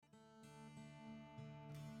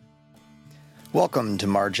Welcome to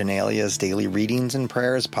Marginalia's Daily Readings and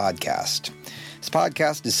Prayers podcast. This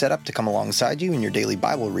podcast is set up to come alongside you in your daily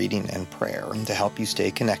Bible reading and prayer and to help you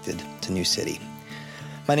stay connected to New City.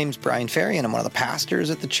 My name is Brian Ferry, and I'm one of the pastors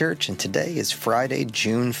at the church, and today is Friday,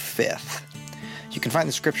 June 5th. You can find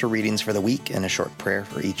the scripture readings for the week and a short prayer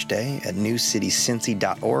for each day at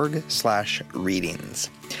newcitycincy.org/readings.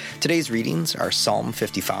 Today's readings are Psalm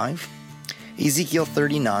 55, Ezekiel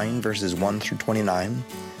 39, verses 1 through 29,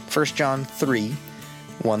 1 John 3,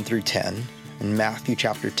 1 through 10, and Matthew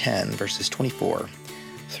chapter 10, verses 24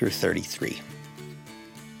 through 33.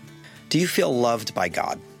 Do you feel loved by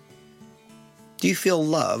God? Do you feel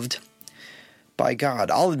loved by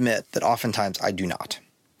God? I'll admit that oftentimes I do not.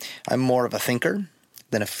 I'm more of a thinker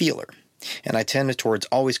than a feeler, and I tend towards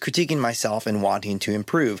always critiquing myself and wanting to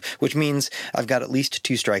improve, which means I've got at least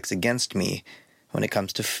 2 strikes against me when it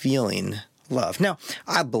comes to feeling love. Now,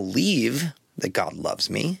 I believe that God loves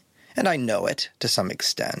me, and I know it to some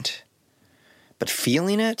extent. But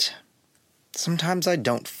feeling it, sometimes I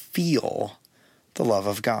don't feel the love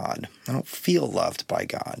of God. I don't feel loved by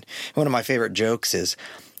God. One of my favorite jokes is,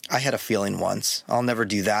 I had a feeling once, I'll never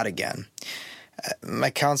do that again.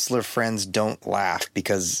 My counselor friends don't laugh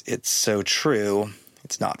because it's so true,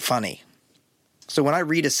 it's not funny. So when I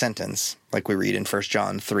read a sentence, like we read in 1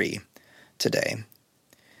 John 3 today,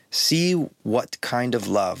 see what kind of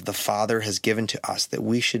love the Father has given to us that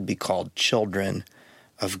we should be called children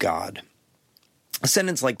of God. A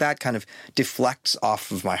sentence like that kind of deflects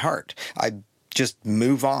off of my heart. I just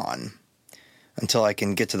move on until I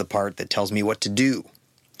can get to the part that tells me what to do.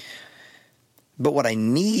 But what I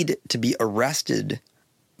need to be arrested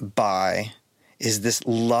by is this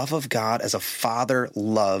love of God as a father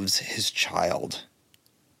loves his child.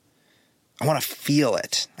 I want to feel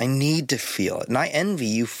it. I need to feel it. And I envy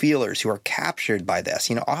you feelers who are captured by this.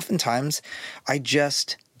 Oftentimes I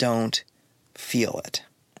just don't feel it.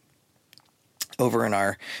 Over in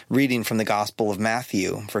our reading from the Gospel of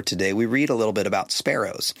Matthew for today, we read a little bit about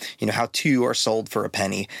sparrows. How 2 are sold for a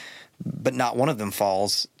penny, but not one of them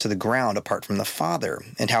falls to the ground apart from the Father,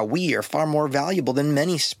 and how we are far more valuable than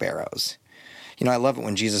many sparrows. I love it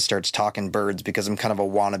when Jesus starts talking birds because I'm kind of a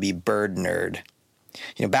wannabe bird nerd.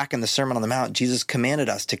 Back in the Sermon on the Mount, Jesus commanded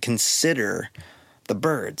us to consider the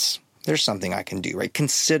birds. There's something I can do, right?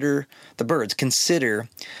 Consider the birds. Consider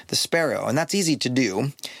the sparrow. And that's easy to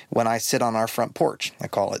do when I sit on our front porch. I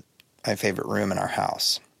call it my favorite room in our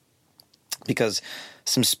house. Because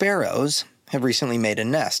some sparrows have recently made a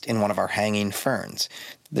nest in one of our hanging ferns.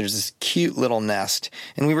 There's this cute little nest,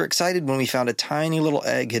 and we were excited when we found a tiny little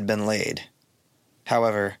egg had been laid.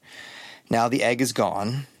 However, now the egg is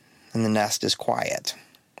gone, and the nest is quiet.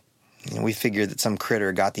 We figured that some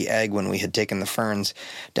critter got the egg when we had taken the ferns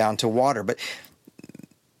down to water. But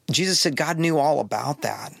Jesus said God knew all about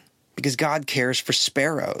that because God cares for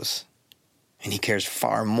sparrows, and he cares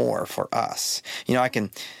far more for us. I can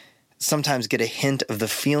sometimes get a hint of the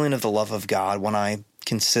feeling of the love of God when I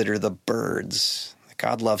consider the birds.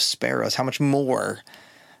 God loves sparrows. How much more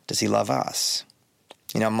does he love us?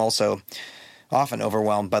 I'm also often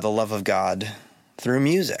overwhelmed by the love of God through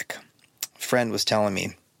music. A friend was telling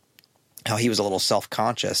me how he was a little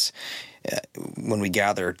self-conscious when we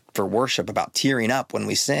gather for worship about tearing up when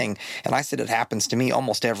we sing. And I said it happens to me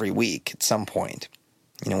almost every week at some point.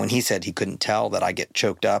 When he said he couldn't tell that I get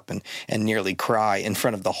choked up and nearly cry in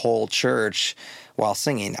front of the whole church while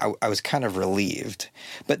singing, I was kind of relieved.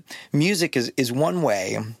 But music is one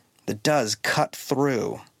way that does cut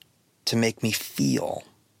through to make me feel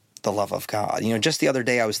the love of God. Just the other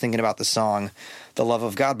day I was thinking about the song The Love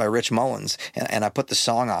of God by Rich Mullins, and I put the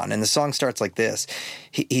song on, and the song starts like this.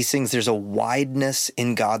 He sings, "There's a wideness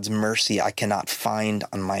in God's mercy I cannot find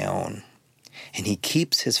on my own. And he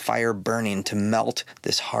keeps his fire burning to melt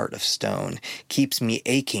this heart of stone, keeps me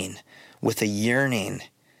aching with a yearning,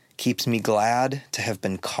 keeps me glad to have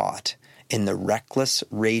been caught in the reckless,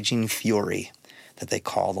 raging fury that they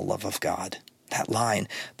call the love of God." That line,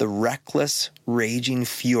 the reckless, raging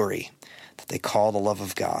fury that they call the love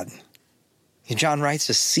of God. John writes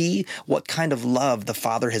to see what kind of love the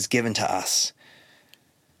Father has given to us.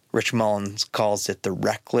 Rich Mullins calls it the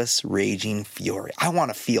reckless, raging fury. I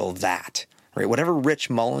want to feel that, right? Whatever Rich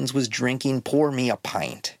Mullins was drinking, pour me a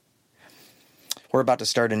pint. We're about to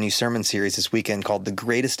start a new sermon series this weekend called The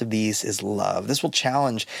Greatest of These is Love. This will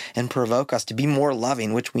challenge and provoke us to be more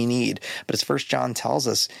loving, which we need. But as 1 John tells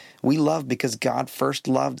us, we love because God first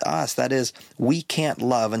loved us. That is, we can't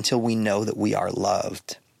love until we know that we are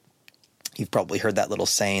loved. You've probably heard that little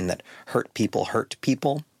saying that hurt people hurt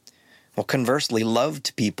people. Well, conversely,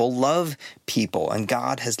 loved people love people, and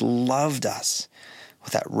God has loved us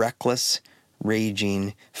with that reckless,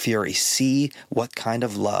 raging fury. See what kind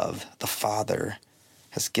of love the Father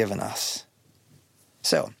has given us.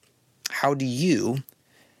 So, how do you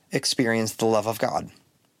experience the love of God?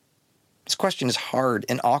 This question is hard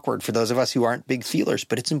and awkward for those of us who aren't big feelers,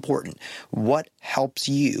 but it's important. What helps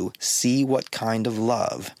you see what kind of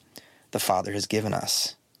love the Father has given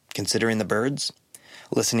us? Considering the birds?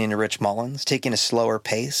 Listening to Rich Mullins? Taking a slower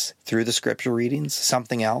pace through the scripture readings?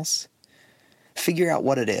 Something else? Figure out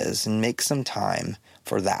what it is and make some time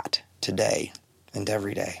for that today and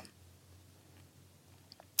every day.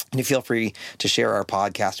 And you feel free to share our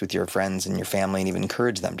podcast with your friends and your family and even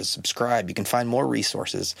encourage them to subscribe. You can find more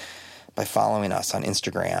resources by following us on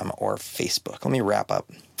Instagram or Facebook. Let me wrap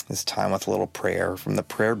up this time with a little prayer from the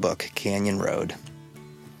prayer book, Canyon Road.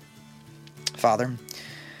 Father,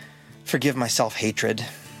 forgive my self-hatred,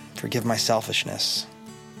 forgive my selfishness.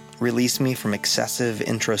 Release me from excessive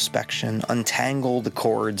introspection, untangle the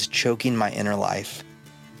cords choking my inner life.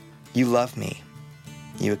 You love me.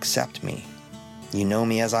 You accept me. You know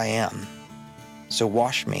me as I am. So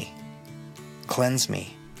wash me, cleanse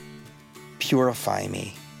me, purify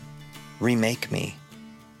me, remake me.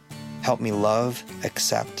 Help me love,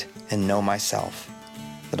 accept, and know myself,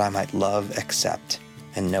 that I might love, accept,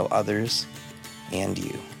 and know others and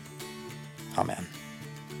you. Amen.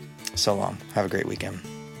 So long. Have a great weekend.